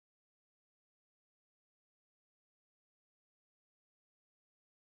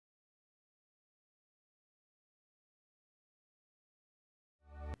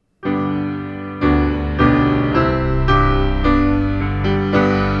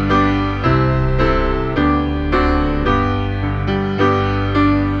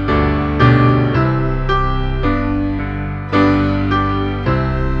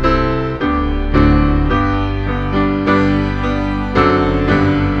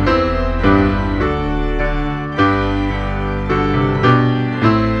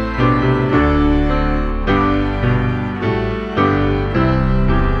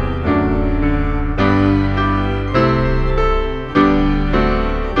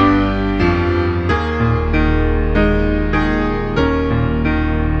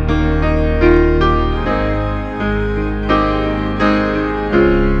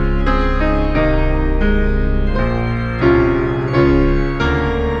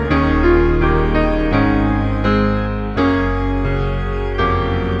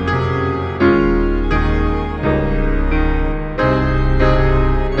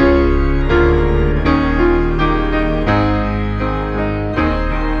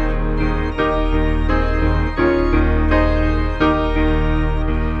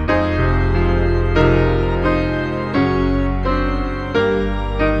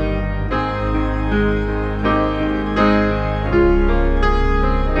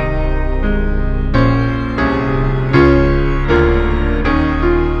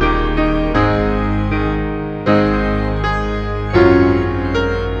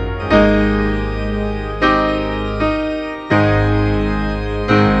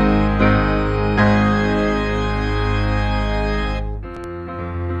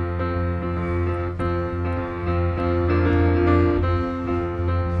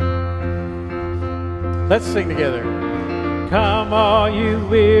Let's sing together. Come all you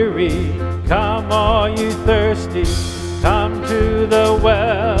weary, come all you thirsty, come to the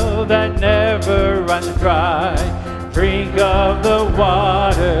well that never runs dry. Drink of the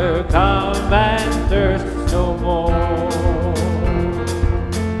water, come and thirst no more.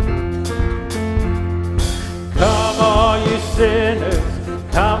 Come all you sinners,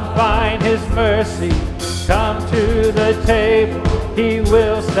 come find his mercy, come to the table, he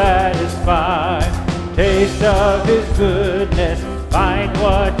will satisfy. Taste of his goodness, find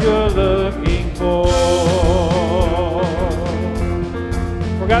what you're looking for.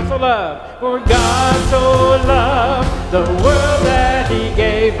 For God so loved the world that he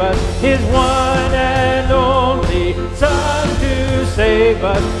gave us his one and only Son to save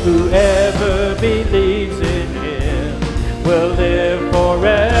us. Whoever believes in him will live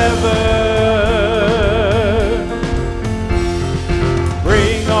forever.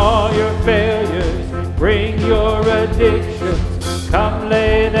 Bring all your failures, bring your addictions, come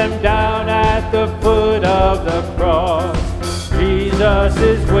lay them down at the foot of the cross. Jesus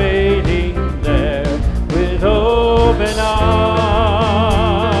is waiting there with open arms.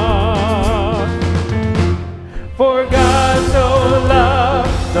 For God so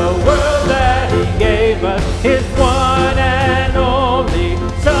loved the world that he gave us his one and only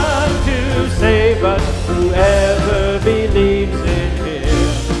Son to save us. Whoever believes in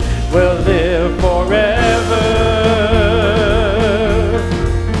him will live forever.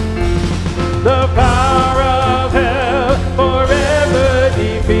 The power of hell forever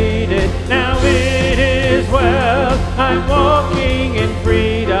defeated. Now it is well, I'm walking in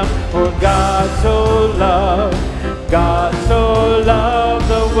freedom. For God so loved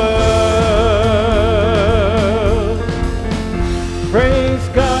the world. Praise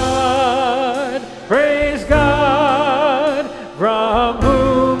God, from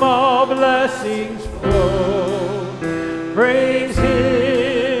whom all blessings flow. Praise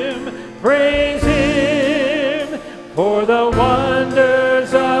him, for the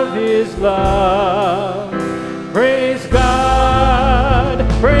wonders of his love. Praise God,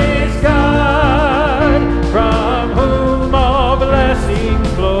 from whom all blessings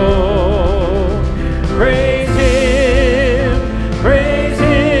flow. Praise him,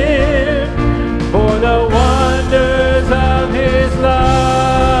 for the wonders of his love.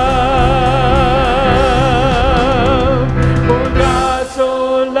 For God so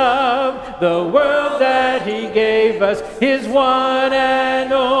loved the world that he gave us his one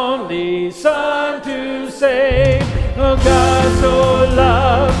and only Son to save. Oh, God so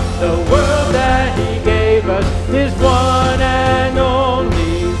loved the world that he gave us his one and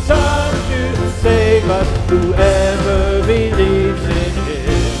only Son to save us. Whoever believes in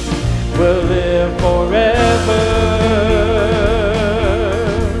him will live forever.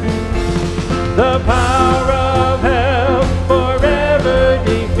 The power of hell forever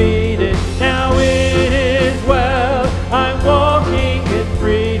defeated. Now it is well, I'm walking in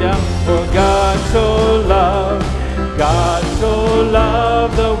freedom. For God so loved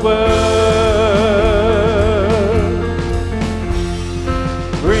the world.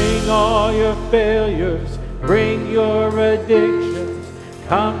 Bring all your failures, bring your addictions,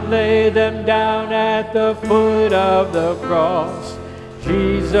 come lay them down at the foot of the cross.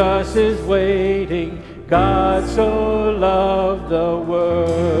 Jesus is waiting. God so loved the world.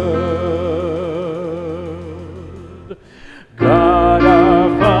 God our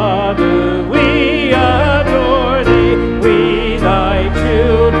Father, we adore thee. We thy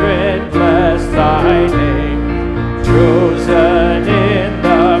children bless thy name. Chosen in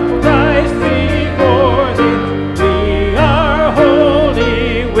the Christ before thee, we are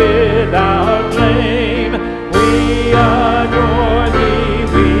holy without blame. We adore thee,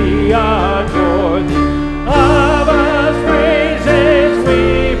 we adore thee. Of us praises we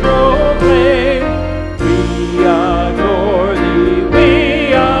proclaim. We adore thee,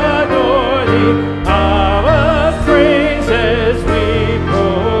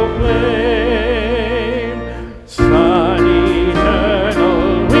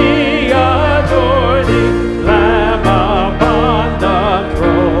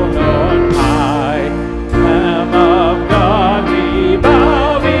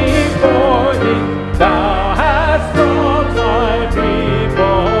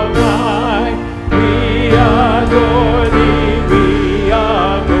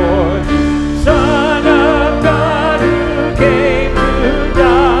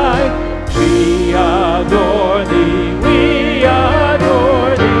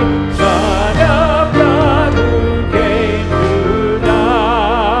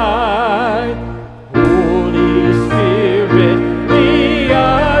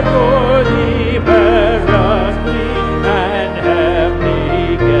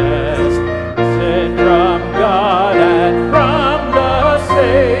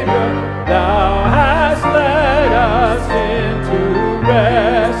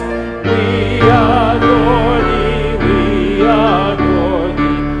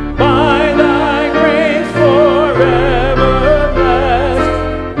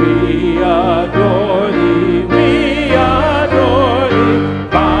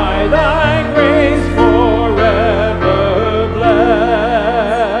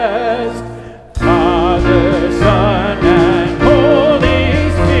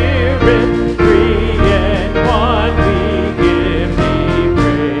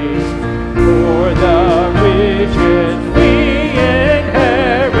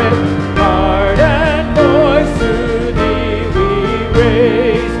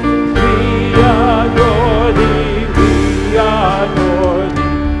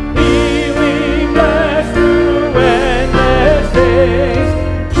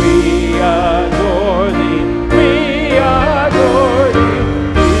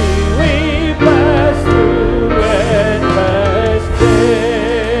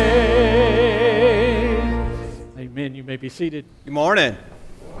 seated. Good morning.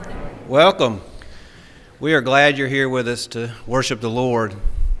 Welcome. We are glad you're here with us to worship the Lord.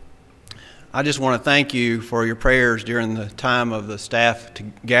 I just want to thank you for your prayers during the time of the staff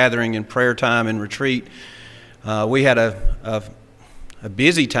gathering and prayer time and retreat. We had a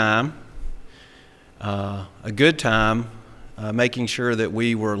busy time, a good time, making sure that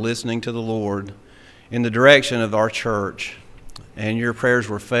we were listening to the Lord in the direction of our church. And your prayers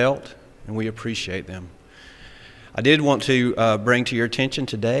were felt, and we appreciate them. I did want to bring to your attention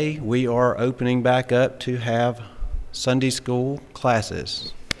today, we are opening back up to have Sunday school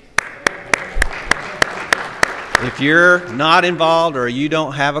classes. If you're not involved or you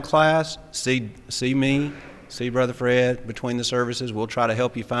don't have a class, see me, see Brother Fred between the services. We'll try to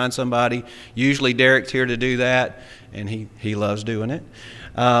help you find somebody. Usually Derek's here to do that, and he loves doing it.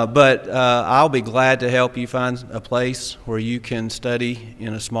 But I'll be glad to help you find a place where you can study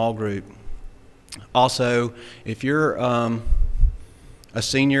in a small group. Also, if you're a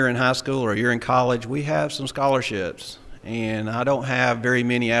senior in high school or you're in college, we have some scholarships, and I don't have very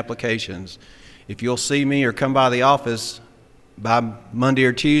many applications. If you'll see me or come by the office by Monday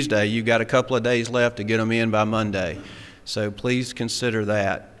or Tuesday, you've got a couple of days left to get them in by Monday. So please consider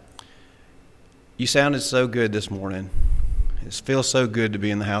that. You sounded so good this morning. It feels so good to be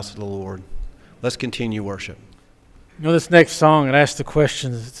in the house of the Lord. Let's continue worship. You know, this next song, it asks the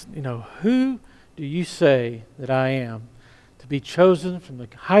question, who do you say that I am to be chosen from the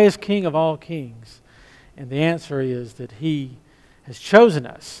highest King of all kings? And the answer is that He has chosen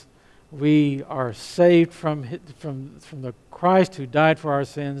us. We are saved from the Christ who died for our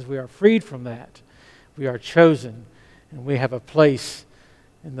sins. We are freed from that. We are chosen, and we have a place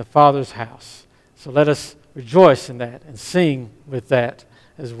in the Father's house. So let us rejoice in that and sing with that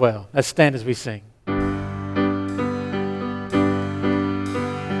as well. Let's stand as we sing.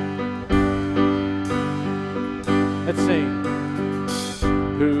 Let's sing.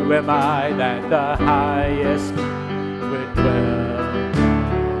 Who am I that the highest would dwell?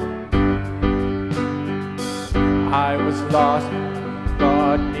 I was lost,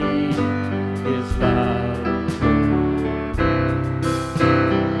 God needed His love.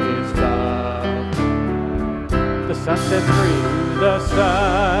 His love. The sun sets free, the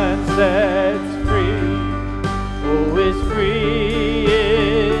sun sets free. Oh, is free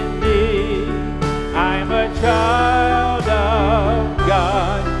indeed. I'm a child of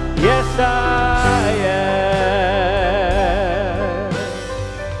God. Yes, I am.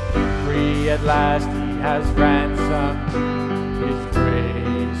 Free at last, He has ransomed His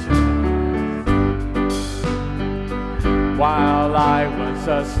grace. While I was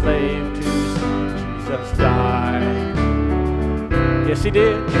a slave to sin, Jesus died. Yes, He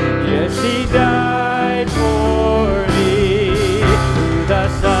did. Yes, He died for me. The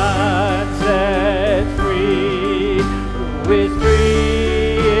Son set free, who is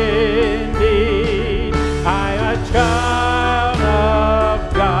free indeed. I'm a child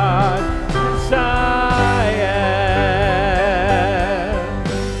of God. Yes, I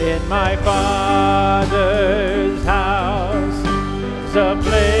am. In my Father's house, there's a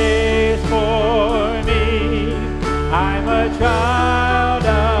place for me. I'm a child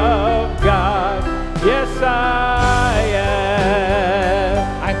of God. Yes, I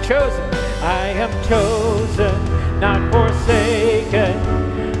am. I'm chosen. I am chosen, not forsaken.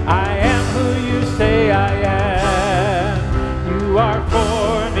 I am who you say I am. You are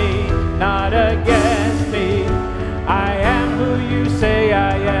for me, not against me. I am who you say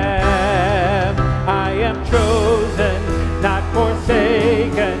I am. I am chosen, not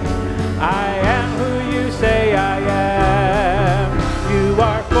forsaken. I am who you say I am. You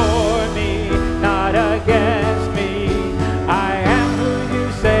are for me, not against me. I am who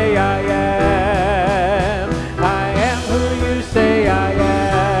you say I am. I am who you say I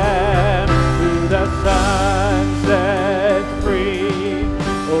am. Who the Son sets free,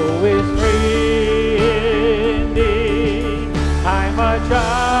 oh, is free indeed. I'm a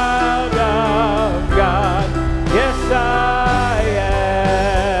child of God. Yes, I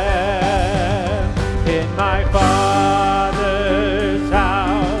am. In my Father's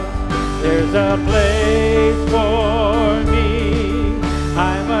house, there's a place for me.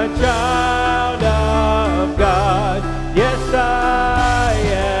 I'm a child of God. Yes, I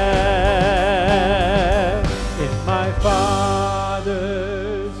am. In my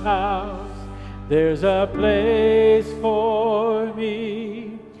Father's house, there's a place for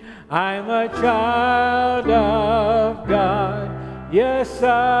me. I'm a child of God. Yes,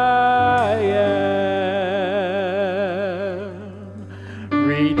 I am.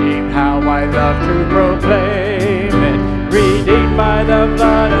 Redeemed, how I love to proclaim it. Redeemed by the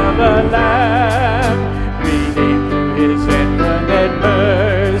blood of the Lamb. Redeemed through His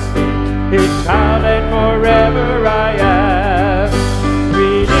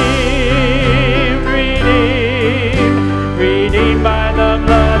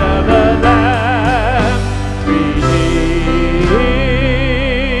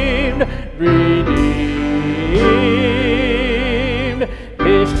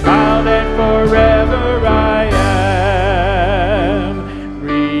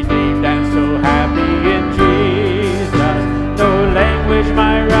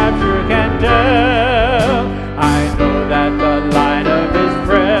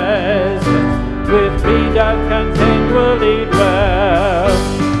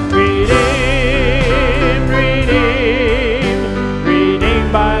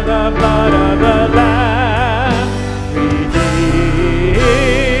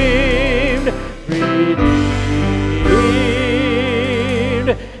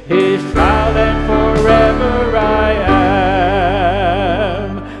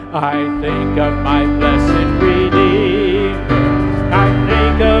I think of my blessed Redeemer. I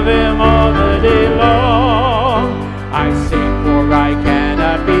think of him all the day long. I sing for I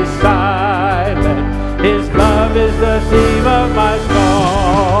cannot be silent. His love is the theme of my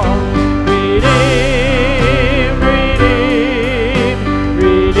song. Redeemed, redeemed,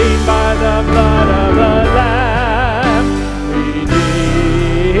 redeemed by the blood of the Lamb.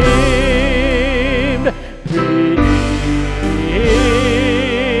 Redeemed, redeemed,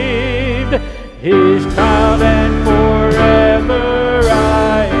 his child and forever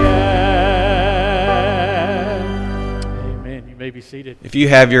I am. Amen. You may be seated. If you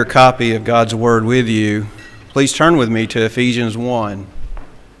have your copy of God's Word with you, please turn with me to Ephesians 1.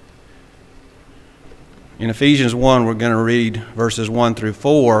 In Ephesians 1, we're going to read verses 1 through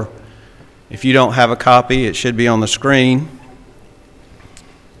 4. If you don't have a copy, it should be on the screen.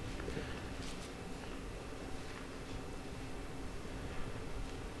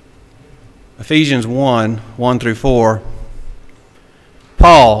 Ephesians 1, 1 through 4.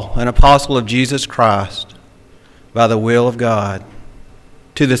 Paul, an apostle of Jesus Christ, by the will of God,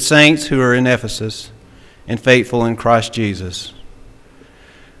 to the saints who are in Ephesus and faithful in Christ Jesus.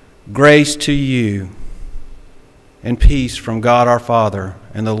 Grace to you and peace from God our Father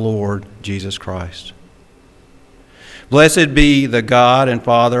and the Lord Jesus Christ. Blessed be the God and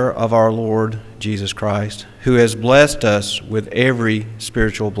Father of our Lord Jesus Christ, who has blessed us with every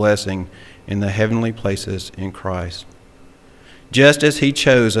spiritual blessing in the heavenly places in Christ, just as he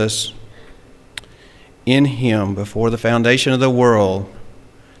chose us in him before the foundation of the world,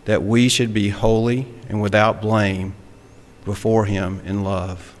 that we should be holy and without blame before him in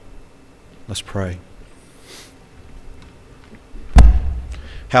love. Let's pray.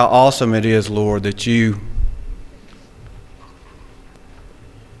 How awesome it is, Lord, that you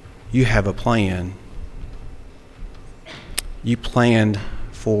have a plan. You planned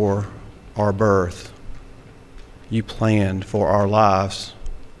for our birth. You planned for our lives,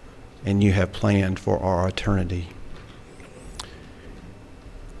 and you have planned for our eternity.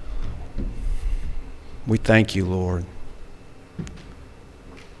 We thank you, Lord.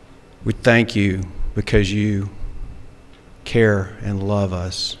 We thank you because you care and love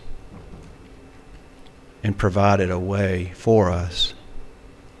us and provided a way for us.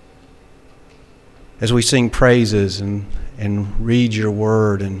 As we sing praises and read your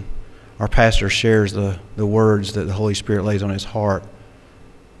word, and our pastor shares the words that the Holy Spirit lays on his heart,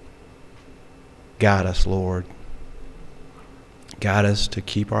 guide us, Lord. Guide us to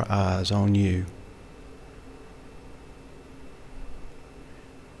keep our eyes on you.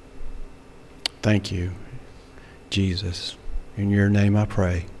 Thank you, Jesus. In your name I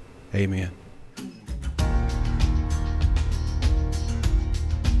pray. Amen.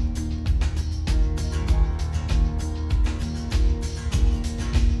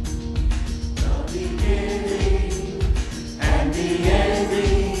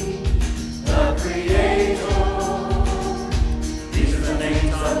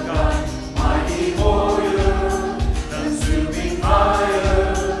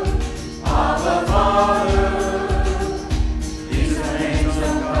 Father, these are the names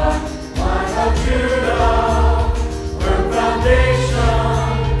of God,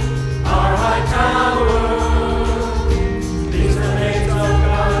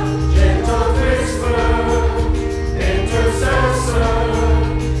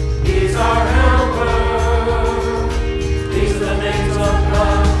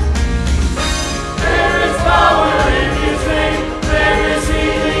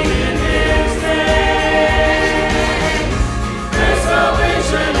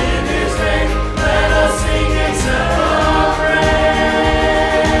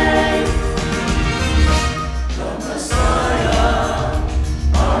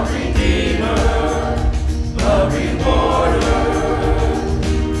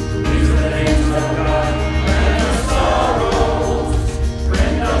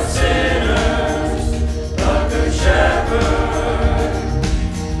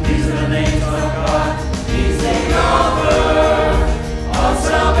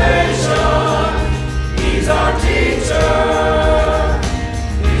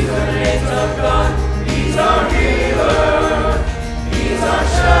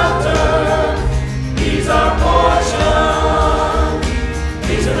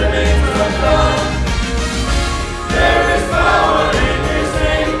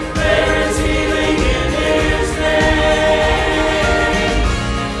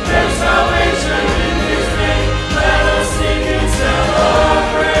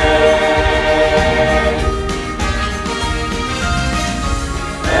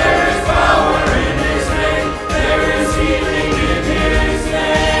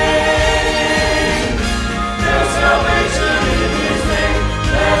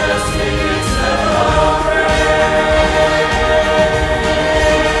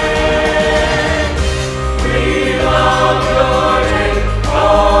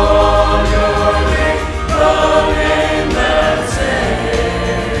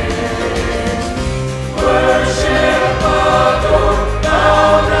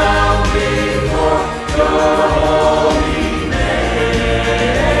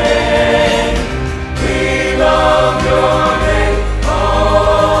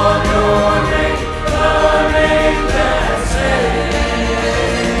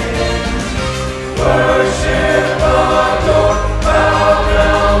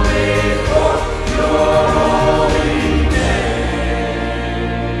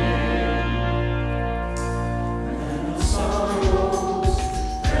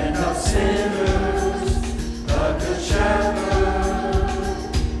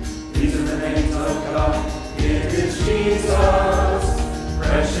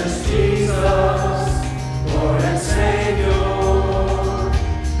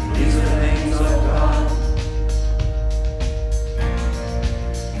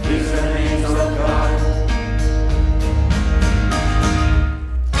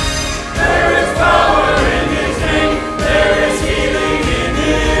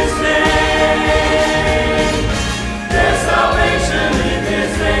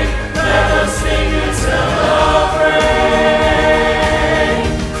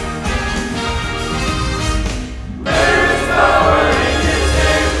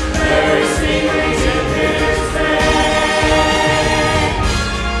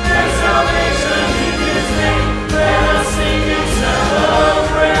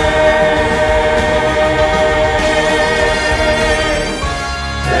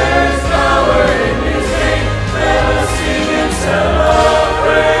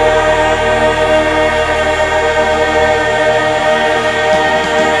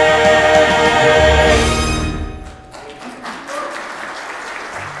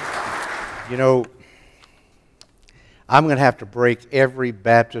 I'm going to have to break every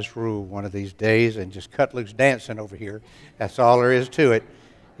Baptist rule one of these days and just cut loose dancing over here. That's all there is to it.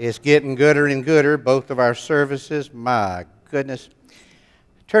 It's getting gooder and gooder, both of our services. My goodness.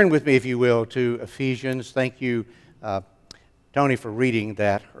 Turn with me, if you will, to Ephesians. Thank you, Tony, for reading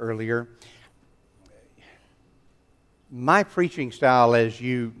that earlier. My preaching style, as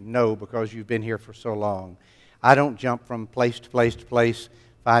you know, because you've been here for so long, I don't jump from place to place to place,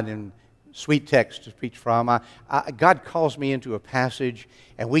 finding sweet text to preach from. God calls me into a passage,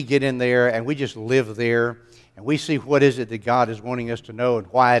 and we get in there, and we just live there, and we see what is it that God is wanting us to know and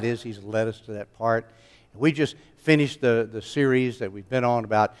why it is He's led us to that part. We just finished the series that we've been on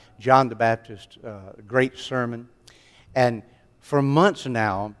about John the Baptist, great sermon. And for months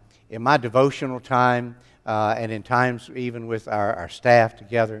now, in my devotional time, and in times even with our staff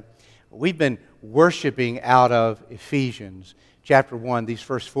together, we've been worshiping out of Ephesians chapter 1, these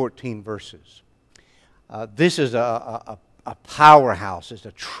first 14 verses. This is a powerhouse. It's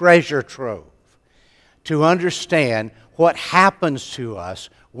a treasure trove to understand what happens to us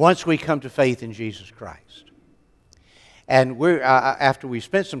once we come to faith in Jesus Christ. And we're after we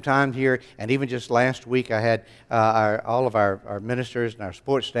spent some time here, and even just last week, I had all of our ministers and our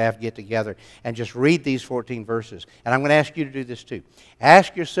sports staff get together and just read these 14 verses. And I'm going to ask you to do this too.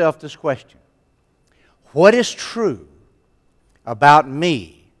 Ask yourself this question: what is true about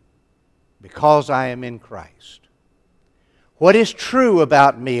me because I am in Christ? What is true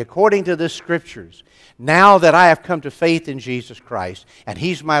about me according to the Scriptures now that I have come to faith in Jesus Christ and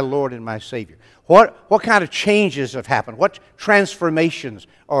He's my Lord and my Savior? What kind of changes have happened? What transformations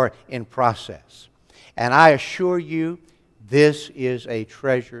are in process? And I assure you, this is a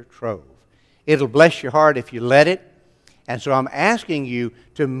treasure trove. It'll bless your heart if you let it. And so I'm asking you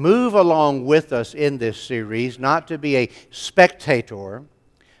to move along with us in this series, not to be a spectator,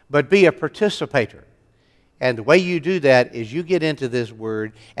 but be a participator. And the way you do that is you get into this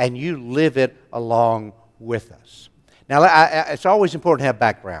Word and you live it along with us. Now, it's always important to have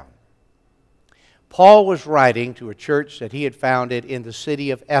background. Paul was writing to a church that he had founded in the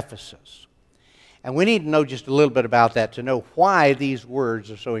city of Ephesus. And we need to know just a little bit about that to know why these words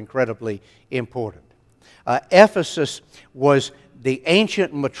are so incredibly important. Ephesus was the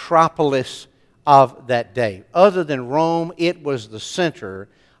ancient metropolis of that day. Other than Rome, it was the center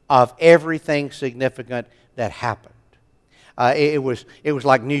of everything significant that happened. It was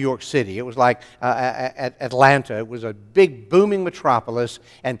like New York City. It was like Atlanta. It was a big, booming metropolis,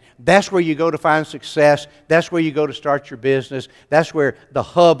 and that's where you go to find success. That's where you go to start your business. That's where the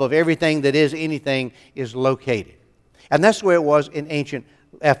hub of everything that is anything is located. And that's where it was in ancient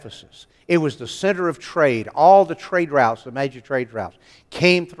Ephesus. It was the center of trade. All the trade routes, the major trade routes,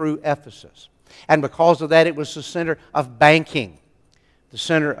 came through Ephesus. And because of that, it was the center of banking, the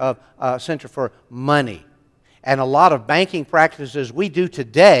center for money. And a lot of banking practices we do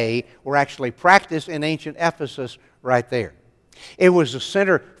today were actually practiced in ancient Ephesus right there. It was the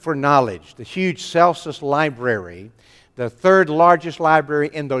center for knowledge. The huge Celsus Library, the third largest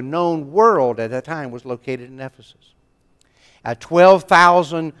library in the known world at that time, was located in Ephesus.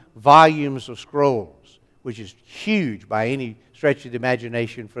 12,000 volumes of scrolls, which is huge by any stretch of the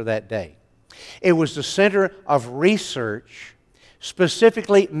imagination for that day. It was the center of research,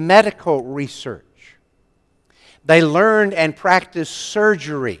 specifically medical research. They learned and practiced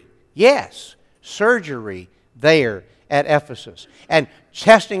surgery. Yes, surgery there at Ephesus. And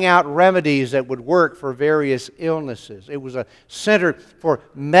testing out remedies that would work for various illnesses. It was a center for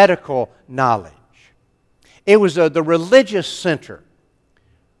medical knowledge. It was the religious center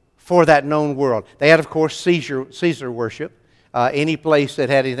for that known world. They had, of course, Caesar worship. Any place that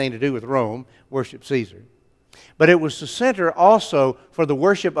had anything to do with Rome worshiped Caesar. But it was the center also for the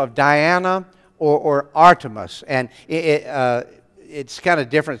worship of Diana or Artemis. And it's kind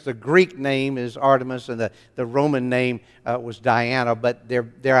of different. The Greek name is Artemis and the Roman name was Diana, but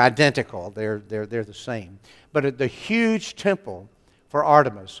they're identical. They're the same. But the huge temple for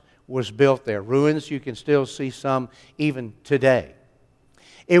Artemis was built there. Ruins, you can still see some even today.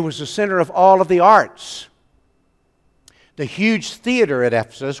 It was the center of all of the arts. The huge theater at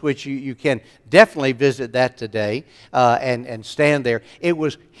Ephesus, which you can definitely visit that today and stand there, it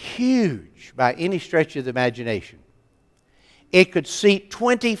was huge by any stretch of the imagination. It could seat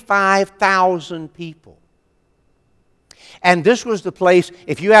 25,000 people. And this was the place,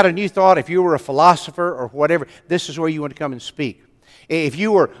 if you had a new thought, if you were a philosopher or whatever, this is where you wanted to come and speak. If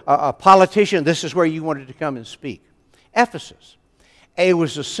you were a politician, this is where you wanted to come and speak. Ephesus. It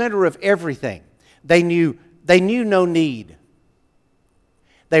was the center of everything. They knew no need.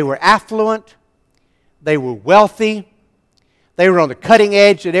 They were affluent. They were wealthy. They were on the cutting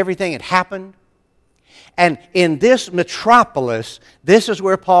edge that everything had happened. And in this metropolis, this is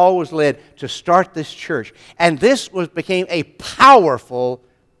where Paul was led to start this church. And this became a powerful,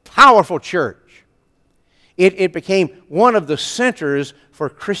 powerful church. It became one of the centers for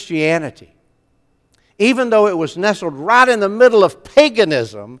Christianity. Even though it was nestled right in the middle of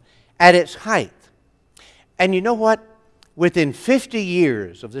paganism at its height. And you know what? Within 50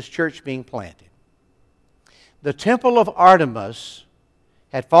 years of this church being planted, the temple of Artemis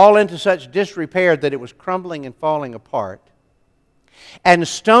had fallen into such disrepair that it was crumbling and falling apart. And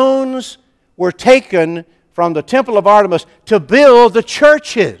stones were taken from the temple of Artemis to build the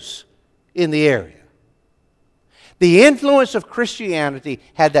churches in the area. The influence of Christianity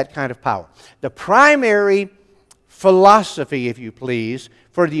had that kind of power. The primary philosophy, if you please,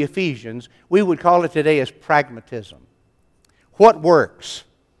 for the Ephesians, we would call it today as pragmatism. What works?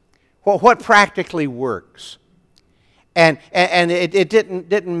 What practically works? And it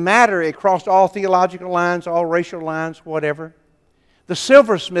didn't matter. It crossed all theological lines, all racial lines, whatever. The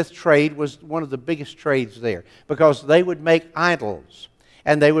silversmith trade was one of the biggest trades there because they would make idols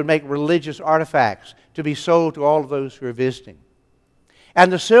and they would make religious artifacts to be sold to all of those who are visiting.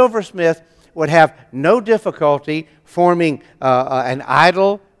 And the silversmith would have no difficulty forming an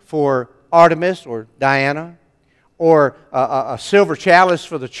idol for Artemis or Diana, or a silver chalice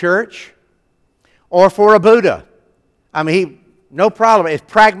for the church, or for a Buddha. I mean, no problem. It's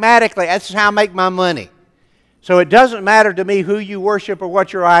pragmatically, that's how I make my money. So it doesn't matter to me who you worship or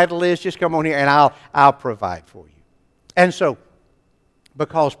what your idol is. Just come on here and I'll provide for you. And so,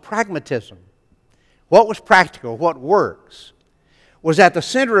 because pragmatism, what was practical, what works, was at the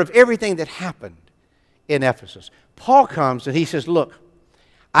center of everything that happened in Ephesus. Paul comes and he says, look,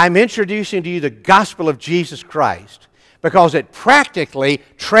 I'm introducing to you the gospel of Jesus Christ because it practically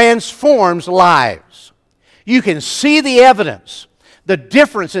transforms lives. You can see the evidence, the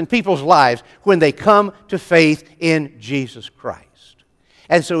difference in people's lives when they come to faith in Jesus Christ.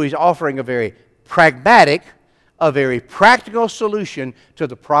 And so he's offering a very pragmatic, a very practical solution to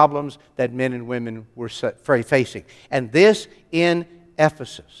the problems that men and women were facing. And this in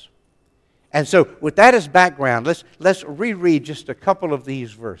Ephesus. And so with that as background, let's reread just a couple of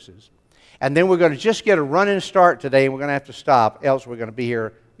these verses. And then we're going to just get a running start today, and we're going to have to stop, else we're going to be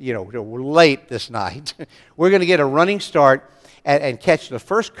here, till late this night. We're going to get a running start and catch the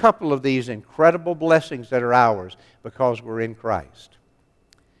first couple of these incredible blessings that are ours because we're in Christ.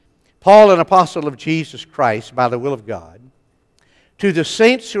 Paul, an apostle of Jesus Christ by the will of God, to the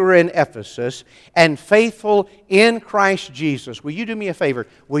saints who are in Ephesus and faithful in Christ Jesus. Will you do me a favor?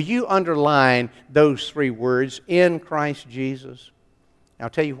 Will you underline those three words, in Christ Jesus? I'll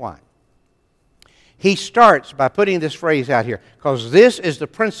tell you why. He starts by putting this phrase out here because this is the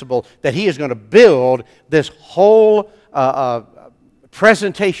principle that he is going to build this whole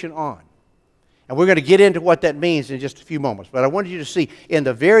presentation on. And we're going to get into what that means in just a few moments. But I wanted you to see in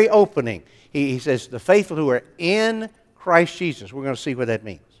the very opening, he says, the faithful who are in Christ Jesus. We're going to see what that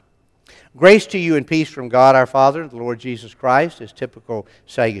means. Grace to you and peace from God our Father and the Lord Jesus Christ, his typical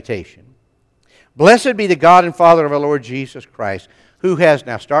salutation. Blessed be the God and Father of our Lord Jesus Christ, who has,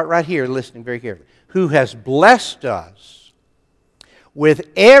 now start right here, listening very carefully, who has blessed us with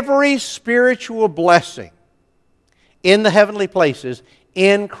every spiritual blessing in the heavenly places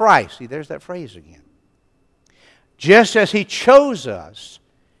in Christ. See, there's that phrase again. Just as he chose us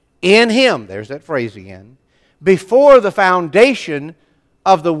in him, there's that phrase again, before the foundation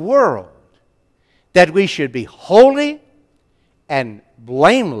of the world, that we should be holy and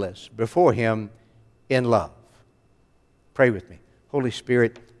blameless before him in love. Pray with me. Holy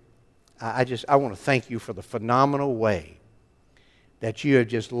Spirit, I want to thank you for the phenomenal way that you have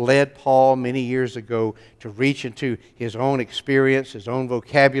just led Paul many years ago to reach into his own experience, his own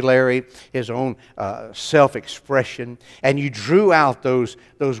vocabulary, his own self-expression. And you drew out those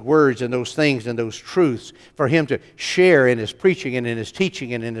words and those things and those truths for him to share in his preaching and in his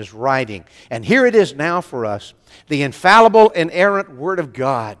teaching and in his writing. And here it is now for us, the infallible, inerrant Word of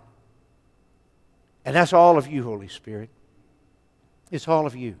God. And that's all of you, Holy Spirit. It's all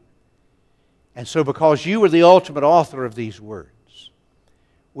of you. And so because you were the ultimate author of these words,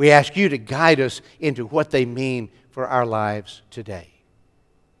 we ask you to guide us into what they mean for our lives today.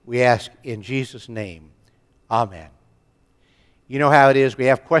 We ask in Jesus' name, amen. You know how it is. We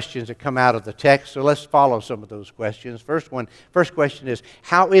have questions that come out of the text, so let's follow some of those questions. First question is,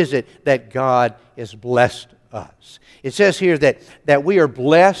 how is it that God has blessed us? It says here that we are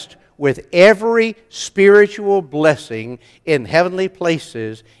blessed with every spiritual blessing in heavenly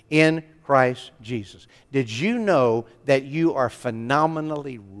places in Christ Jesus. Did you know that you are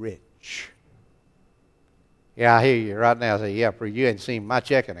phenomenally rich? Yeah, I hear you right now say, yeah, you ain't seen my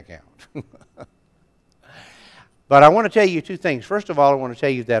checking account. But I want to tell you two things. First of all, I want to tell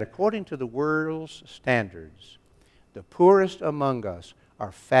you that according to the world's standards, the poorest among us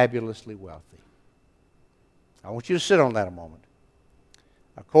are fabulously wealthy. I want you to sit on that a moment.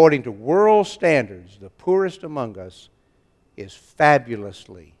 According to world standards, the poorest among us is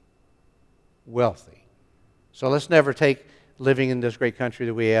fabulously wealthy. So let's never take living in this great country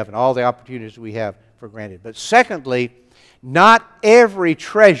that we have and all the opportunities we have for granted. But secondly, not every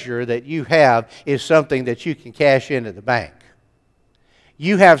treasure that you have is something that you can cash in at the bank.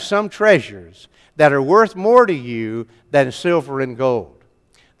 You have some treasures that are worth more to you than silver and gold.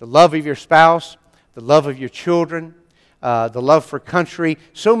 The love of your spouse, the love of your children, the love for country,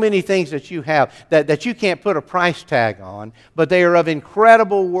 so many things that you have that you can't put a price tag on, but they are of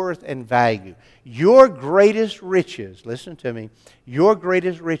incredible worth and value. Your greatest riches, listen to me, your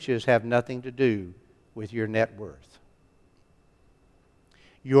greatest riches have nothing to do with your net worth.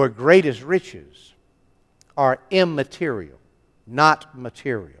 Your greatest riches are immaterial, not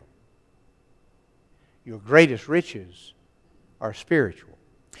material. Your greatest riches are spiritual.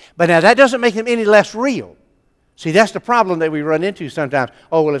 But now that doesn't make them any less real. See, that's the problem that we run into sometimes.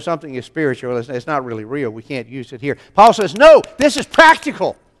 Oh, well, if something is spiritual, it's not really real. We can't use it here. Paul says, no, this is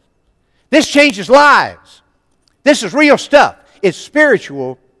practical. This changes lives. This is real stuff. It's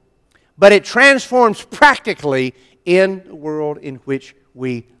spiritual, but it transforms practically in the world in which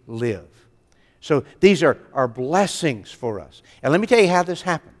we live. So these are blessings for us. And let me tell you how this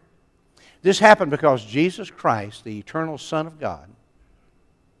happened. This happened because Jesus Christ, the eternal Son of God,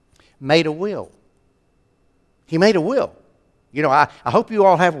 made a will. He made a will. You know, I hope you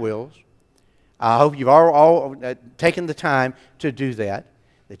all have wills. I hope you've all taken the time to do that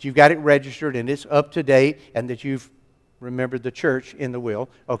you've got it registered and it's up to date, and that you've remembered the church in the will.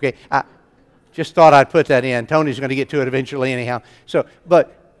 Okay, I just thought I'd put that in. Tony's going to get to it eventually anyhow.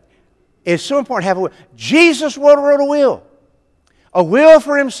 But it's so important to have a will. Jesus wrote a will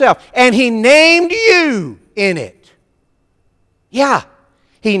for himself, and he named you in it. Yeah,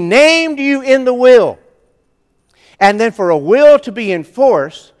 he named you in the will. And then for a will to be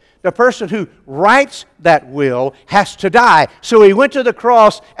enforced, the person who writes that will has to die. So he went to the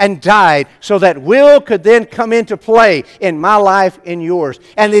cross and died so that will could then come into play in my life, in yours.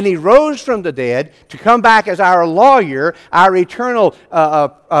 And then he rose from the dead to come back as our lawyer, our eternal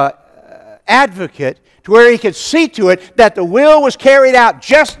advocate, to where he could see to it that the will was carried out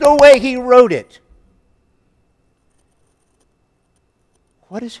just the way he wrote it.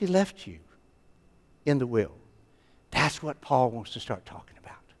 What has he left you in the will? That's what Paul wants to start talking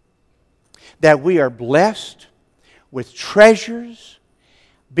about. That we are blessed with treasures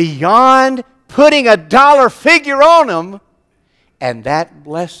beyond putting a dollar figure on them, and that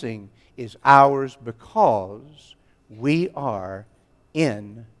blessing is ours because we are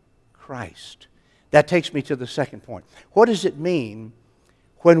in Christ. That takes me to the second point. What does it mean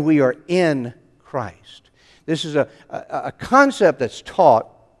when we are in Christ? This is a concept that's taught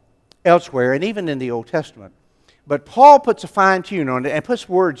elsewhere and even in the Old Testament. But Paul puts a fine tune on it and puts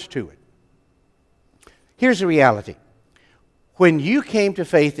words to it. Here's the reality. When you came to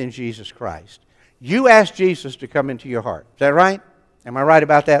faith in Jesus Christ, you asked Jesus to come into your heart. Is that right? Am I right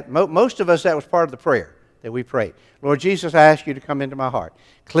about that? Most of us, that was part of the prayer that we prayed. Lord Jesus, I ask you to come into my heart.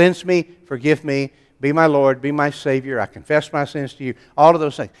 Cleanse me, forgive me, be my Lord, be my Savior. I confess my sins to you. All of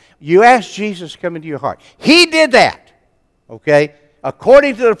those things. You asked Jesus to come into your heart. He did that. Okay?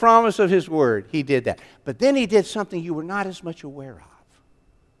 According to the promise of His Word, He did that. But then He did something you were not as much aware of.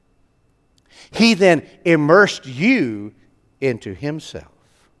 He then immersed you into Himself.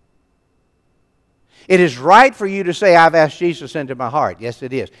 It is right for you to say, I've asked Jesus into my heart. Yes,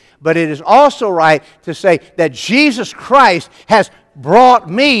 it is. But it is also right to say that Jesus Christ has brought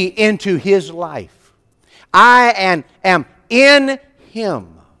me into His life. I am in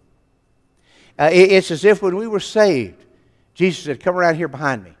Him. It's as if when we were saved, Jesus said, come around here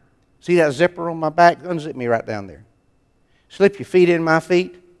behind me. See that zipper on my back? Unzip me right down there. Slip your feet in my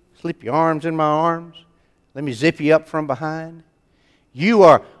feet. Slip your arms in my arms. Let me zip you up from behind. You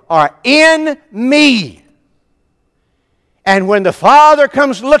are in me. And when the Father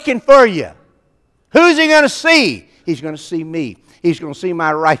comes looking for you, who's He going to see? He's going to see me. He's going to see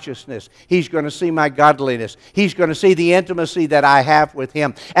my righteousness. He's going to see my godliness. He's going to see the intimacy that I have with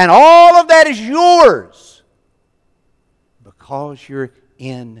Him. And all of that is yours because you're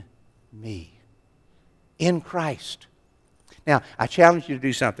in me, in Christ. Now, I challenge you to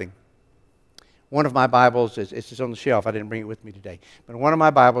do something. One of my Bibles, it's on the shelf. I didn't bring it with me today. But in one of my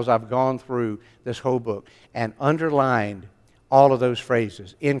Bibles, I've gone through this whole book and underlined all of those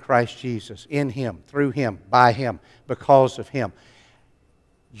phrases. In Christ Jesus, in Him, through Him, by Him, because of Him.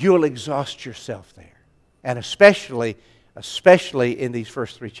 You'll exhaust yourself there. And especially in these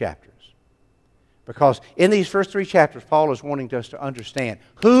first 3 chapters. Because in these first 3 chapters, Paul is wanting us to understand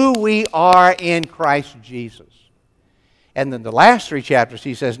who we are in Christ Jesus. And then the last 3 chapters,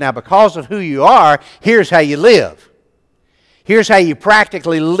 he says, now because of who you are, here's how you live. Here's how you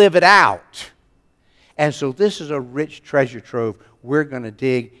practically live it out. And so this is a rich treasure trove we're going to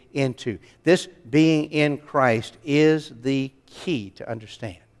dig into. This being in Christ is the key to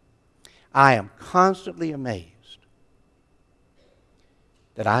understand. I am constantly amazed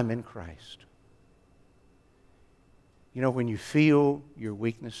that I'm in Christ. You know, when you feel your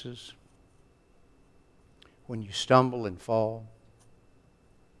weaknesses, when you stumble and fall,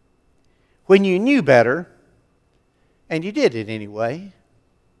 when you knew better, and you did it anyway,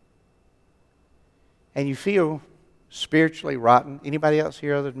 and you feel spiritually rotten. Anybody else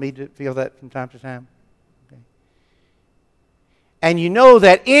here other than me feel that from time to time? Okay. And you know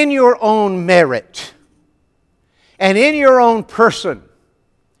that in your own merit and in your own person,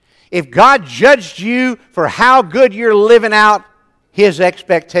 if God judged you for how good you're living out His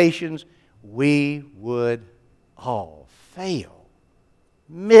expectations, we would all fail.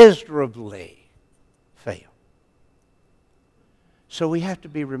 Miserably fail. So we have to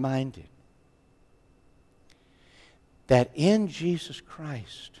be reminded that in Jesus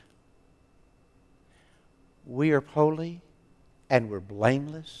Christ, we are holy and we're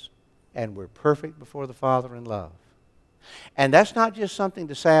blameless and we're perfect before the Father in love. And that's not just something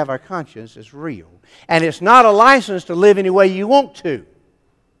to salve our conscience, it's real. And it's not a license to live any way you want to.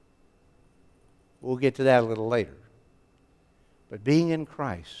 We'll get to that a little later. But being in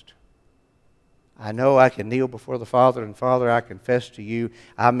Christ, I know I can kneel before the Father, and Father, I confess to you,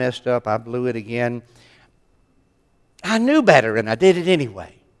 I messed up, I blew it again. I knew better and I did it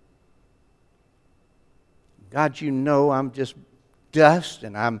anyway. God, you know I'm just dust,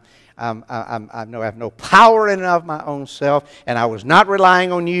 and I know I have no power in and of my own self, and I was not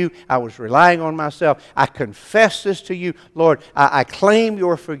relying on you, I was relying on myself. I confess this to you, Lord. I claim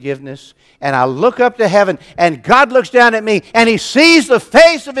your forgiveness, and I look up to heaven, and God looks down at me, and He sees the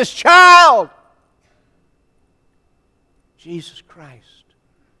face of His child, Jesus Christ,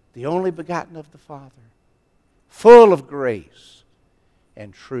 the only begotten of the Father, full of grace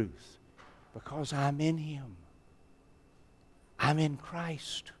and truth, because I'm in Him. I'm in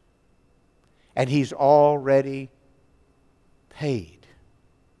Christ. And He's already paid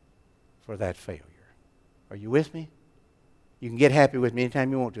for that failure. Are you with me? You can get happy with me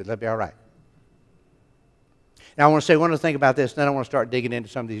anytime you want to. That'll be all right. Now I want to say one other thing about this, then I want to start digging into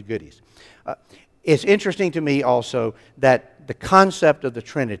some of these goodies. It's interesting to me also that the concept of the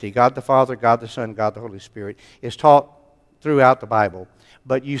Trinity, God the Father, God the Son, God the Holy Spirit, is taught throughout the Bible.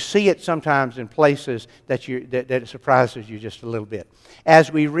 But you see it sometimes in places that it surprises you just a little bit.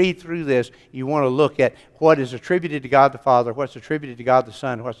 As we read through this, you want to look at what is attributed to God the Father, what's attributed to God the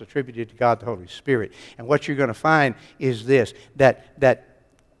Son, what's attributed to God the Holy Spirit. And what you're going to find is this, that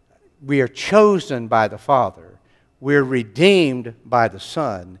we are chosen by the Father, we're redeemed by the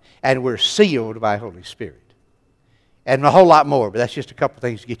Son, and we're sealed by Holy Spirit. And a whole lot more, but that's just a couple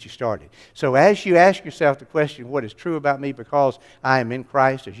things to get you started. So as you ask yourself the question, what is true about me because I am in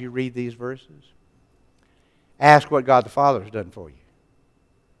Christ, as you read these verses, ask what God the Father has done for you.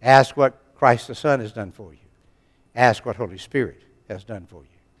 Ask what Christ the Son has done for you. Ask what Holy Spirit has done for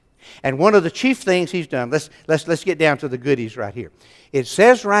you. And one of the chief things He's done, let's get down to the goodies right here. It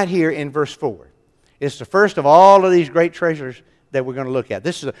says right here in verse 4, it's the first of all of these great treasures that we're going to look at.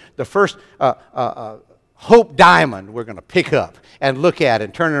 This is the first hope diamond we're going to pick up and look at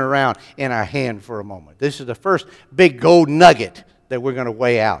and turn it around in our hand for a moment. This is the first big gold nugget that we're going to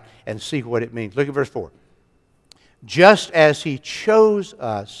weigh out and see what it means. Look at verse 4. Just as He chose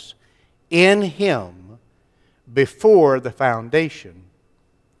us in Him before the foundation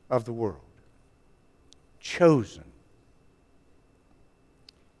of the world. Chosen.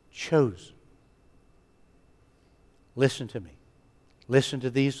 Chosen. Listen to me. Listen to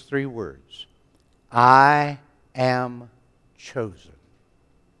these 3 words. I am chosen.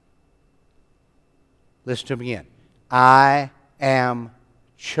 Listen to me again. I am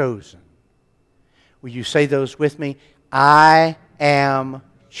chosen. Will you say those with me? I am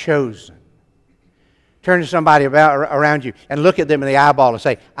chosen. Turn to somebody around you and look at them in the eyeball and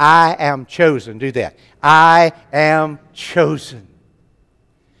say, I am chosen. Do that. I am chosen.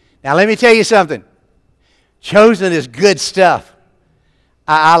 Now let me tell you something. Chosen is good stuff.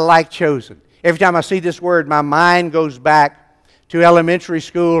 I like chosen. Every time I see this word, my mind goes back to elementary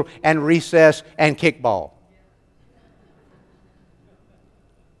school and recess and kickball.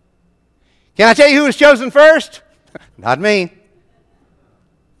 Can I tell you who was chosen first? Not me.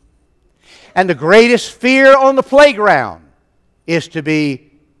 And the greatest fear on the playground is to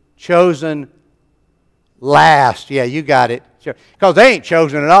be chosen last. Yeah, you got it. Because they ain't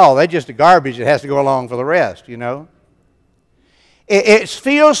chosen at all. They're just the garbage that has to go along for the rest, you know. It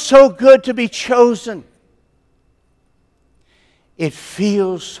feels so good to be chosen. It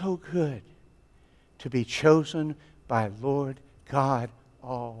feels so good to be chosen by Lord God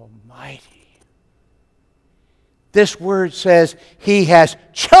Almighty. This word says He has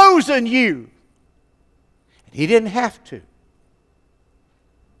chosen you. He didn't have to.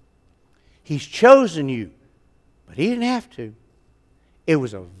 He's chosen you, but He didn't have to. It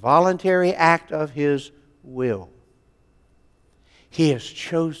was a voluntary act of His will. He has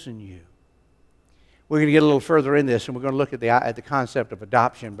chosen you. We're going to get a little further in this, and we're going to look at the concept of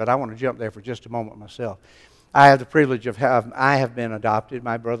adoption, but I want to jump there for just a moment myself. I have the privilege of I have been adopted.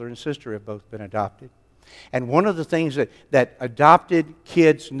 My brother and sister have both been adopted. And one of the things that adopted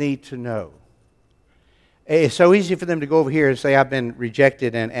kids need to know, it's so easy for them to go over here and say, I've been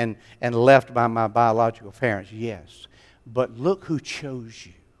rejected and left by my biological parents. Yes, but look who chose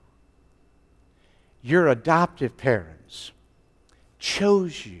you. Your adoptive parents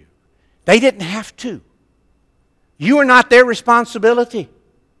chose you. They didn't have to. You are not their responsibility.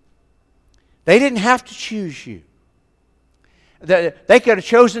 They didn't have to choose you. They could have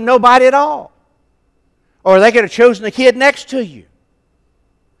chosen nobody at all. Or they could have chosen the kid next to you.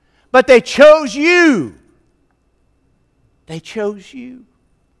 But they chose you. They chose you.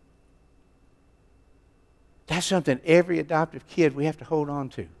 That's something every adoptive kid we have to hold on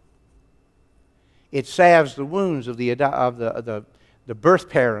to. It salves the wounds of the birth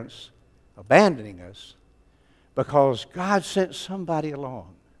parents abandoning us, because God sent somebody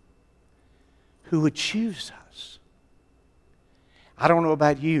along who would choose us. I don't know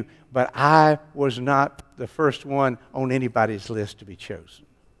about you, but I was not the first one on anybody's list to be chosen.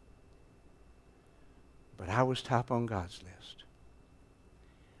 But I was top on God's list.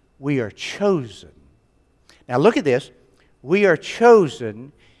 We are chosen. Now look at this. We are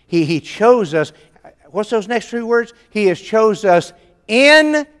chosen. He chose us. What's those next three words? He has chosen us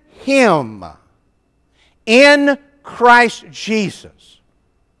in Him. In Christ Jesus.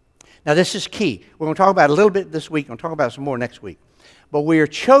 Now this is key. We're going to talk about it a little bit this week. We're going to talk about it some more next week. But we are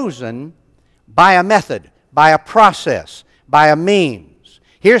chosen by a method, by a process, by a means.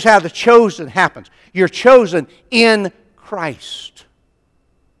 Here's how the chosen happens. You're chosen in Christ.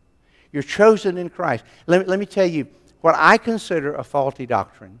 You're chosen in Christ. Let me tell you what I consider a faulty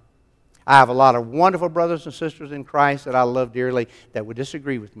doctrine. I have a lot of wonderful brothers and sisters in Christ that I love dearly that would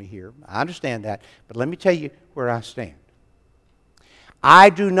disagree with me here. I understand that. But let me tell you where I stand.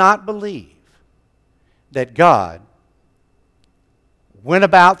 I do not believe that God went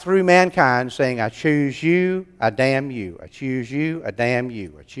about through mankind saying, I choose you, I damn you. I choose you, I damn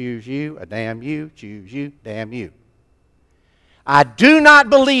you. I choose you, I damn you. Choose you, damn you. I do not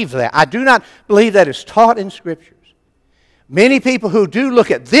believe that. I do not believe that is taught in Scriptures. Many people who do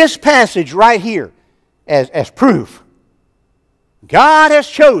look at this passage right here as proof. God has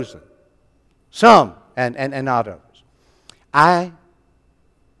chosen some and not others. I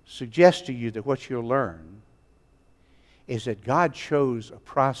suggest to you that what you'll learn is that God chose a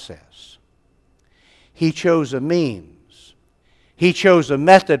process. He chose a means. He chose a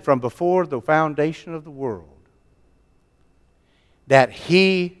method from before the foundation of the world that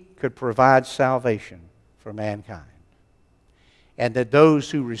He could provide salvation for mankind. And that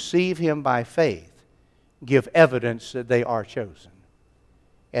those who receive Him by faith give evidence that they are chosen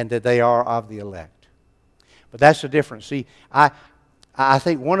and that they are of the elect. But that's the difference. See, I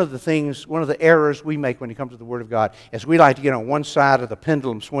think one of the errors we make when it comes to the Word of God is we like to get on one side of the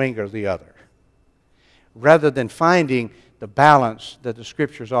pendulum swing or the other, rather than finding the balance that the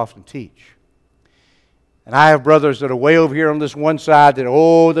Scriptures often teach. And I have brothers that are way over here on this one side that,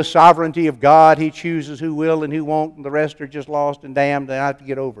 the sovereignty of God, He chooses who will and who won't, and the rest are just lost and damned, and I have to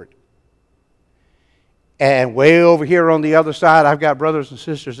get over it. And way over here on the other side, I've got brothers and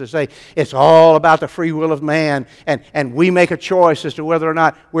sisters that say it's all about the free will of man, and we make a choice as to whether or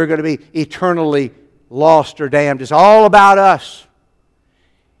not we're going to be eternally lost or damned. It's all about us.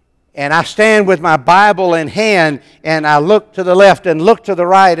 And I stand with my Bible in hand, and I look to the left and look to the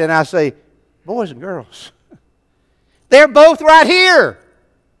right, and I say, boys and girls, they're both right here.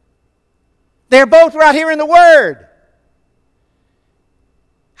 They're both right here in the Word.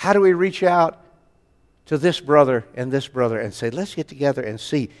 How do we reach out to this brother and say, let's get together and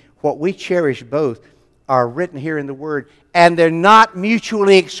see what we cherish both are written here in the Word, and they're not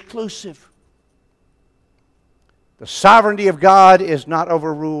mutually exclusive. The sovereignty of God is not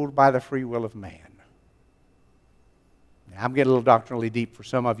overruled by the free will of man. I'm getting a little doctrinally deep for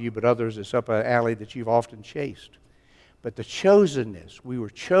some of you, but others it's up an alley that you've often chased. But the chosenness, we were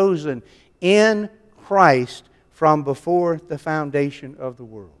chosen in Christ from before the foundation of the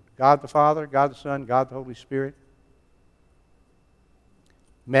world. God the Father, God the Son, God the Holy Spirit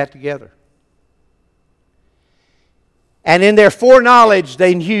met together. And in their foreknowledge,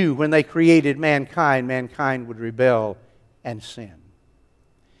 they knew when they created mankind, mankind would rebel and sin.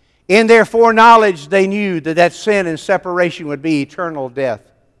 In their foreknowledge, they knew that sin and separation would be eternal death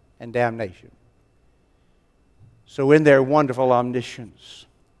and damnation. So in their wonderful omniscience,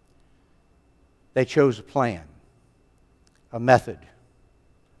 they chose a plan, a method,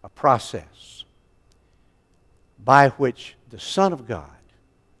 a process by which the Son of God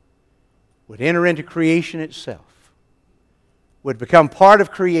would enter into creation itself, would become part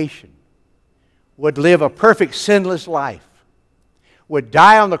of creation, would live a perfect sinless life, would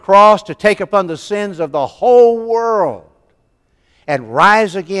die on the cross to take upon the sins of the whole world, and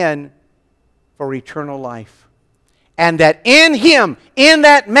rise again for eternal life. And that in Him, in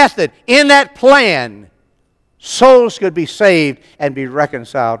that method, in that plan, souls could be saved and be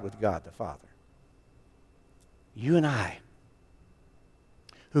reconciled with God the Father. You and I,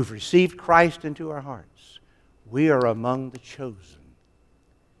 who've received Christ into our hearts, we are among the chosen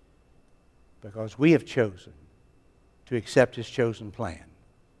because we have chosen to accept His chosen plan.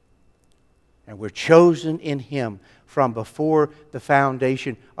 And we're chosen in Him from before the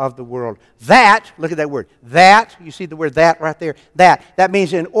foundation of the world. That, look at that word, that, you see the word that right there? That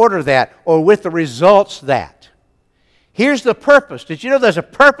means in order that, or with the results that. Here's the purpose. Did you know there's a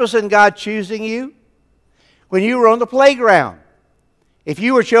purpose in God choosing you? When you were on the playground, if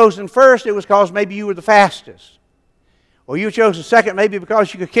you were chosen first, it was because maybe you were the fastest. Or you were chosen second maybe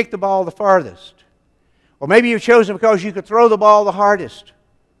because you could kick the ball the farthest. Or maybe you were chosen because you could throw the ball the hardest.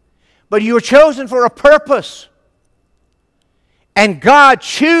 But you were chosen for a purpose. And God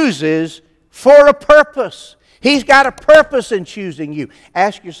chooses for a purpose. He's got a purpose in choosing you.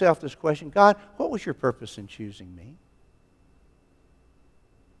 Ask yourself this question: God, what was your purpose in choosing me?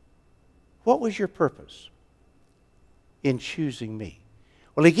 What was your purpose in choosing me?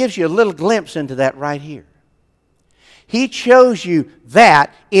 Well, He gives you a little glimpse into that right here. He chose you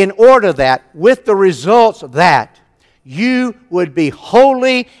that in order that, with the results that, you would be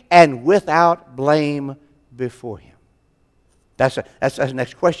holy and without blame before Him. That's the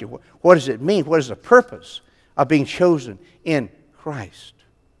next question. What does it mean? What is the purpose of being chosen in Christ?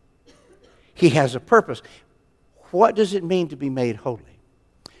 He has a purpose. What does it mean to be made holy?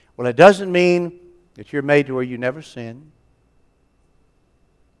 Well, it doesn't mean that you're made to where you never sin,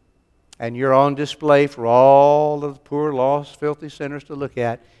 and you're on display for all of the poor, lost, filthy sinners to look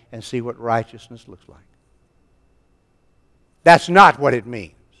at and see what righteousness looks like. That's not what it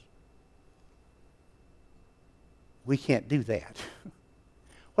means. We can't do that.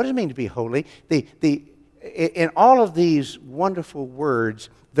 What does it mean to be holy? In all of these wonderful words,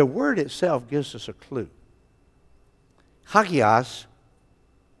 the word itself gives us a clue. Hagios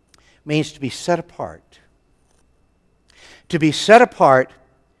means to be set apart. To be set apart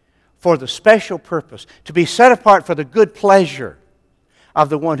for the special purpose. To be set apart for the good pleasure of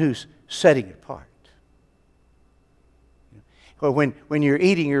the one who's setting it apart. Well, when you're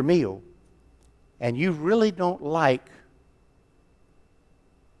eating your meal and you really don't like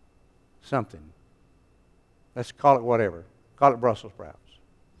something, let's call it whatever, call it Brussels sprouts.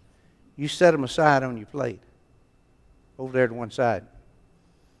 You set them aside on your plate, over there to one side.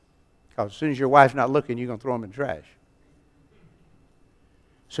 Because as soon as your wife's not looking, you're going to throw them in the trash.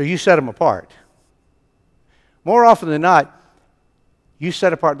 So you set them apart. More often than not, you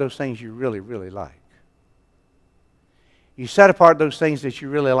set apart those things you really, really like. You set apart those things that you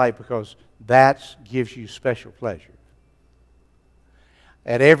really like because that gives you special pleasure.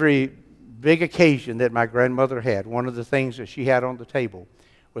 At every big occasion that my grandmother had, one of the things that she had on the table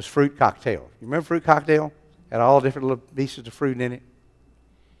was fruit cocktail. You remember fruit cocktail? Had all different little pieces of fruit in it.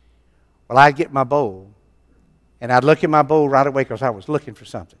 Well, I'd get my bowl, and I'd look at my bowl right away because I was looking for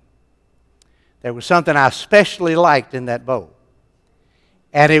something. There was something I especially liked in that bowl.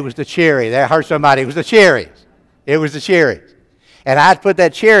 And it was the cherry. I heard somebody, it was the cherries. It was the cherries. And I'd put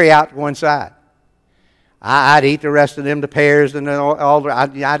that cherry out to one side. I'd eat the rest of them, the pears, and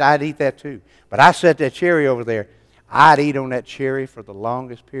I'd eat that too. But I set that cherry over there. I'd eat on that cherry for the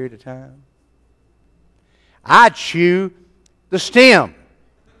longest period of time. I'd chew the stem.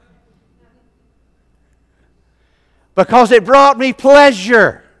 Because it brought me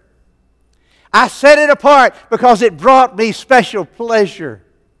pleasure. I set it apart because it brought me special pleasure.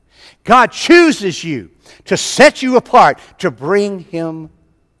 God chooses you to set you apart to bring Him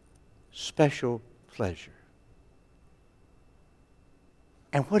special pleasure.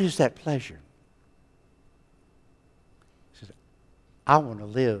 And what is that pleasure? He says, I want to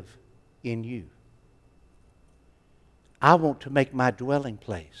live in you. I want to make my dwelling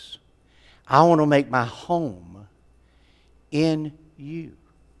place. I want to make my home in you.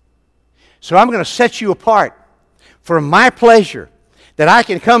 So I'm going to set you apart for my pleasure, that I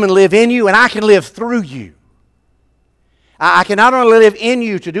can come and live in you and I can live through you. I can not only live in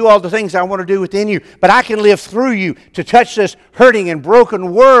you to do all the things I want to do within you, but I can live through you to touch this hurting and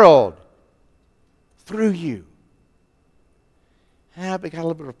broken world through you. I've got a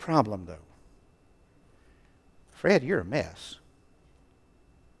little bit of a problem, though. Fred, you're a mess.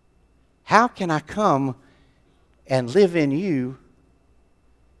 How can I come and live in you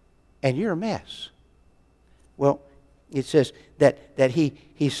and you're a mess? Well, it says that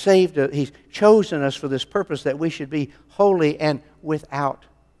He's saved, He's chosen us for this purpose, that we should be holy and without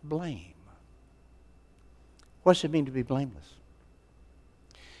blame. What does it mean to be blameless?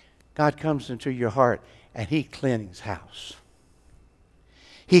 God comes into your heart and He cleanses house.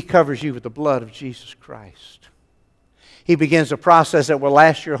 He covers you with the blood of Jesus Christ. He begins a process that will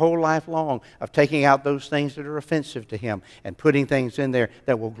last your whole life long of taking out those things that are offensive to Him and putting things in there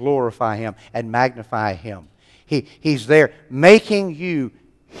that will glorify Him and magnify Him. He's there making you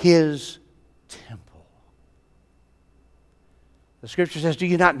His temple. The Scripture says, do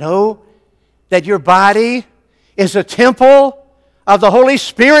you not know that your body is a temple of the Holy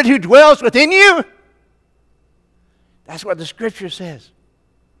Spirit who dwells within you? That's what the Scripture says.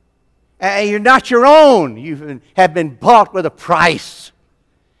 And you're not your own. You have been bought with a price.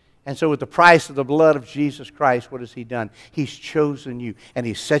 And so with the price of the blood of Jesus Christ, what has He done? He's chosen you and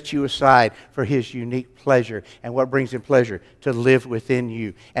He set you aside for His unique pleasure. And what brings Him pleasure? To live within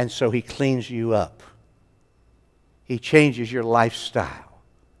you. And so He cleans you up. He changes your lifestyle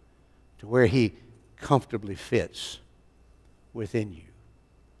to where He comfortably fits within you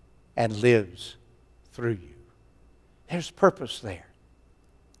and lives through you. There's purpose there.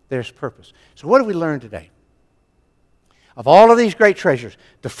 There's purpose. So what have we learned today? Of all of these great treasures,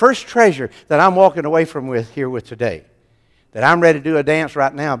 the first treasure that I'm walking away from here with today, that I'm ready to do a dance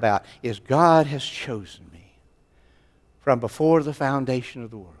right now about, is God has chosen me from before the foundation of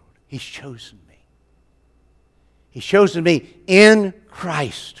the world. He's chosen me. He's chosen me in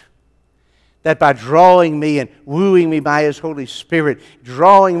Christ. That by drawing me and wooing me by His Holy Spirit,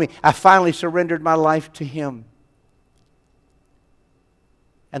 drawing me, I finally surrendered my life to Him.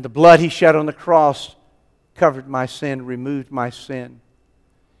 And the blood He shed on the cross covered my sin, removed my sin.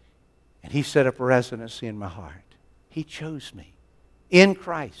 And He set up a residency in my heart. He chose me in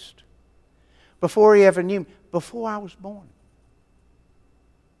Christ. Before He ever knew me, before I was born.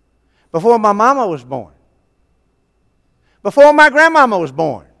 Before my mama was born. Before my grandmama was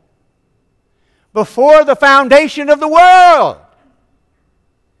born. Before the foundation of the world.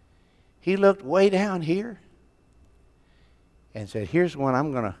 He looked way down here and said, here's one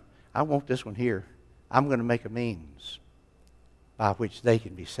I want this one here. I'm going to make a means by which they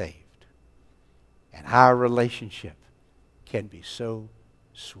can be saved. And our relationship can be so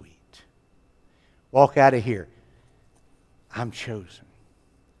sweet. Walk out of here. I'm chosen.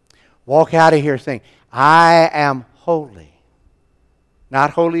 Walk out of here saying, I am holy.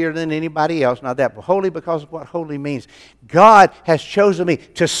 Not holier than anybody else, not that, but holy because of what holy means. God has chosen me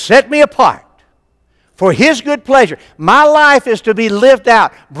to set me apart for His good pleasure. My life is to be lived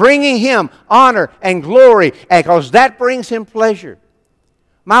out, bringing Him honor and glory, because that brings Him pleasure.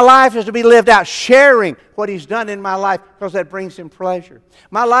 My life is to be lived out, sharing what He's done in my life, because that brings Him pleasure.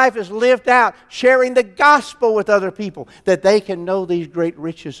 My life is lived out, sharing the gospel with other people, that they can know these great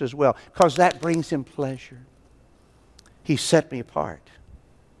riches as well, because that brings Him pleasure. He set me apart.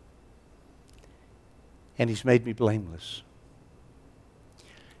 And He's made me blameless.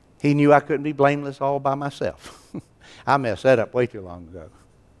 He knew I couldn't be blameless all by myself. I messed that up way too long ago.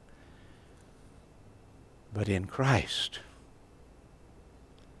 But in Christ,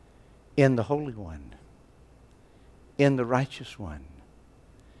 in the Holy One, in the Righteous One,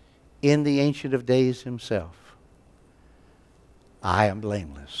 in the Ancient of Days Himself, I am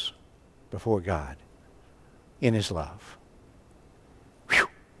blameless before God in His love. Whew.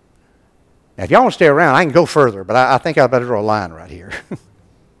 Now, if y'all want to stay around, I can go further, but I think I better draw a line right here.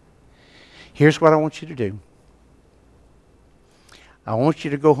 Here's what I want you to do. I want you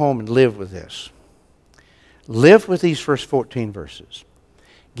to go home and live with this. Live with these first 14 verses.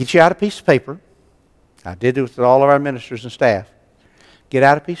 Get you out a piece of paper. I did it with all of our ministers and staff. Get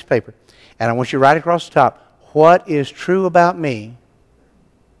out a piece of paper, and I want you to write across the top, what is true about me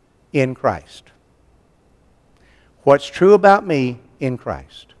in Christ? What's true about me in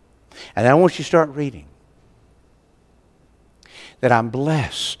Christ? And I want you to start reading. that I'm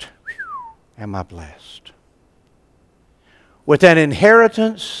blessed. Am I blessed? With an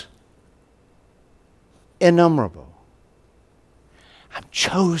inheritance innumerable. I'm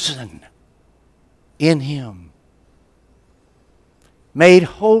chosen in Him, made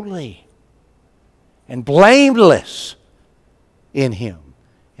holy and blameless in Him.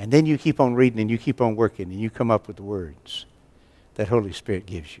 And then you keep on reading and you keep on working and you come up with the words that Holy Spirit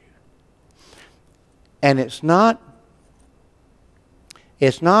gives you. And it's not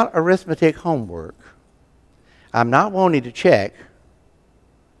arithmetic homework. I'm not wanting to check.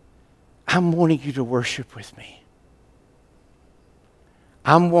 I'm wanting you to worship with me.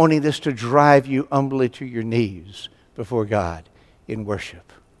 I'm wanting this to drive you humbly to your knees before God in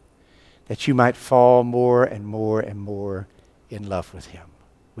worship, that you might fall more and more and more in love with Him.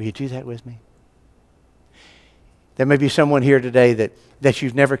 Will you do that with me? There may be someone here today that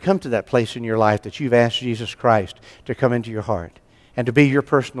you've never come to that place in your life that you've asked Jesus Christ to come into your heart and to be your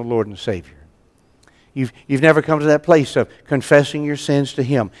personal Lord and Savior. You've never come to that place of confessing your sins to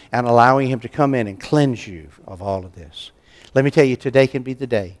Him and allowing Him to come in and cleanse you of all of this. Let me tell you, today can be the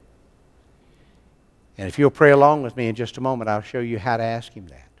day. And if you'll pray along with me in just a moment, I'll show you how to ask Him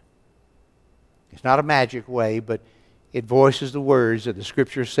that. It's not a magic way, but it voices the words that the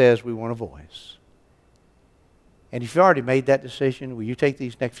Scripture says we want to voice. And if you've already made that decision, will you take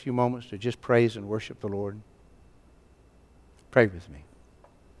these next few moments to just praise and worship the Lord? Pray with me.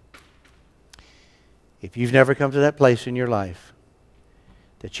 If you've never come to that place in your life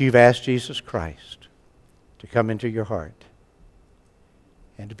that you've asked Jesus Christ to come into your heart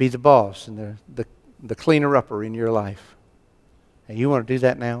and to be the boss and the cleaner-upper in your life, and you want to do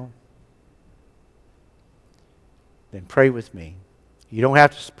that now, then pray with me. You don't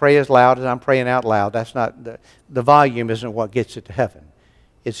have to pray as loud as I'm praying out loud. That's not the volume isn't what gets it to heaven.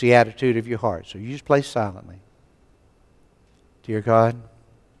 It's the attitude of your heart. So you just pray silently. Dear God,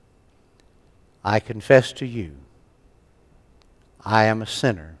 I confess to you, I am a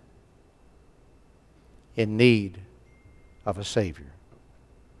sinner in need of a Savior.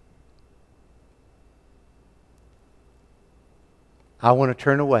 I want to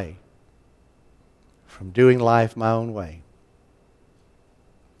turn away from doing life my own way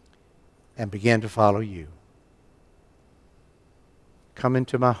and begin to follow you. Come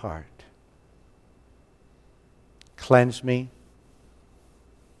into my heart. Cleanse me.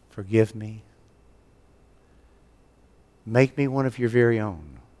 Forgive me. Make me one of your very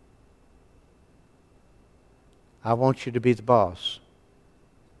own. I want you to be the boss,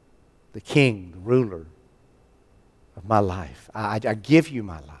 the king, the ruler of my life. I give you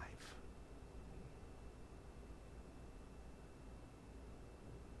my life.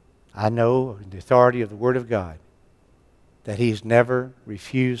 I know in the authority of the Word of God that He's never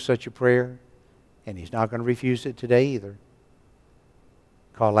refused such a prayer, and He's not going to refuse it today either.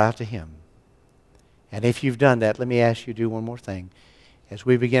 Call out to Him. And if you've done that, let me ask you to do one more thing. As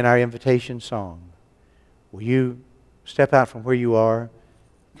we begin our invitation song, will you step out from where you are,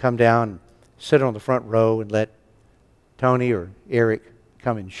 come down, sit on the front row, and let Tony or Eric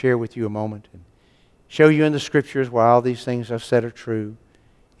come and share with you a moment and show you in the Scriptures why all these things I've said are true,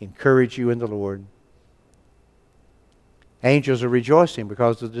 encourage you in the Lord. Angels are rejoicing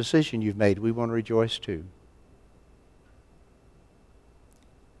because of the decision you've made. We want to rejoice too.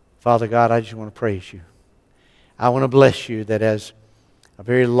 Father God, I just want to praise you. I want to bless you that as a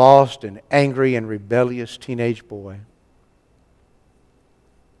very lost and angry and rebellious teenage boy,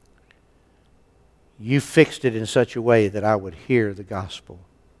 you fixed it in such a way that I would hear the gospel.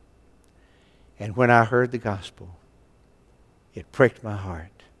 And when I heard the gospel, it pricked my heart.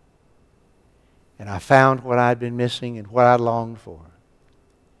 And I found what I'd been missing and what I longed for.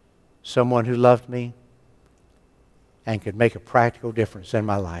 Someone who loved me and could make a practical difference in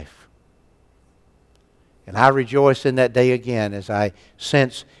my life. And I rejoice in that day again as I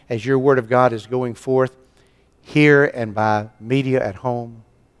sense, as your Word of God is going forth here and by media at home,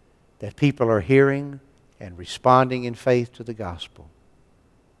 that people are hearing and responding in faith to the gospel.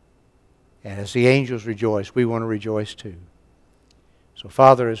 And as the angels rejoice, we want to rejoice too. So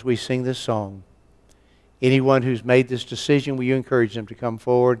Father, as we sing this song, anyone who's made this decision, will you encourage them to come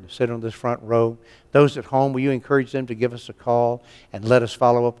forward and sit on this front row? Those at home, will you encourage them to give us a call and let us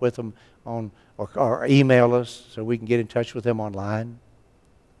follow up with them on or email us so we can get in touch with them online?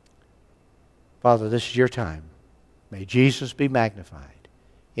 Father, this is your time. May Jesus be magnified.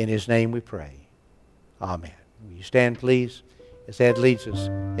 In His name we pray. Amen. Will you stand, please, as Ed leads us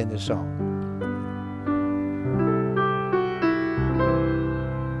in this song.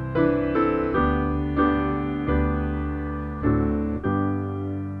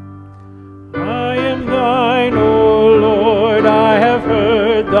 I am thine, O Lord, I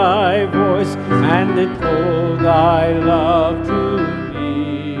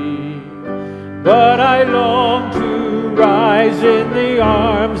but I long to rise in the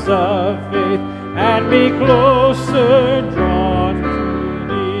arms of faith and be closer drawn to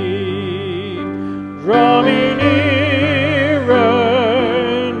Thee. Draw me nearer,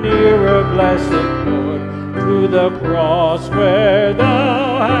 nearer, blessed Lord, to the cross where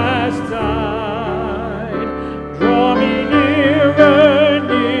Thou hast died. Draw me nearer,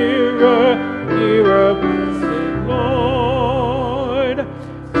 nearer, nearer, blessed Lord,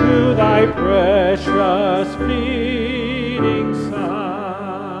 to Thy precious bleeding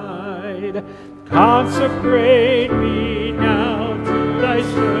side. Consecrate me now to Thy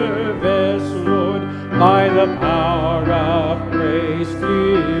service, Lord, by the power of grace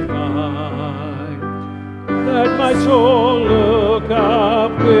divine. Let my soul look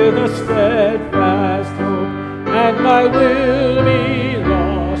up with a steadfast hope, and Thy will be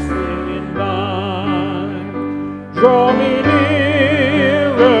lost in Thine. Draw me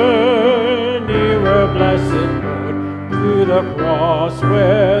nearer, nearer, blessed Lord, to the cross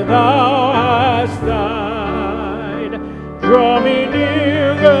where Thou hast died. Draw me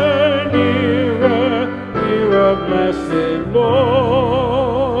nearer, nearer, nearer, blessed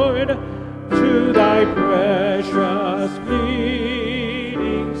Lord, to Thy precious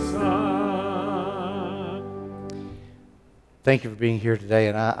bleeding Son. Thank you for being here today,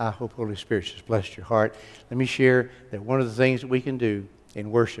 and I hope Holy Spirit has blessed your heart. Let me share that one of the things that we can do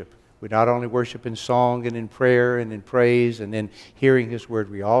in worship, we not only worship in song and in prayer and in praise and in hearing His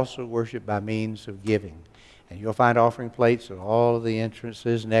Word, we also worship by means of giving. And you'll find offering plates at all of the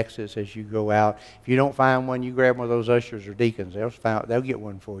entrances and exits as you go out. If you don't find one, you grab one of those ushers or deacons. They'll get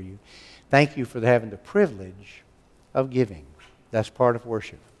one for you. Thank you for having the privilege of giving. That's part of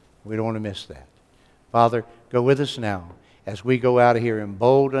worship. We don't want to miss that. Father, go with us now as we go out of here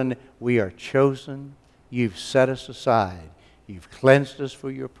emboldened. We are chosen. You've set us aside. You've cleansed us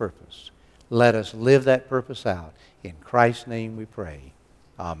for your purpose. Let us live that purpose out. In Christ's name we pray.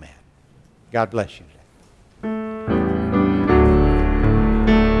 Amen. God bless you today.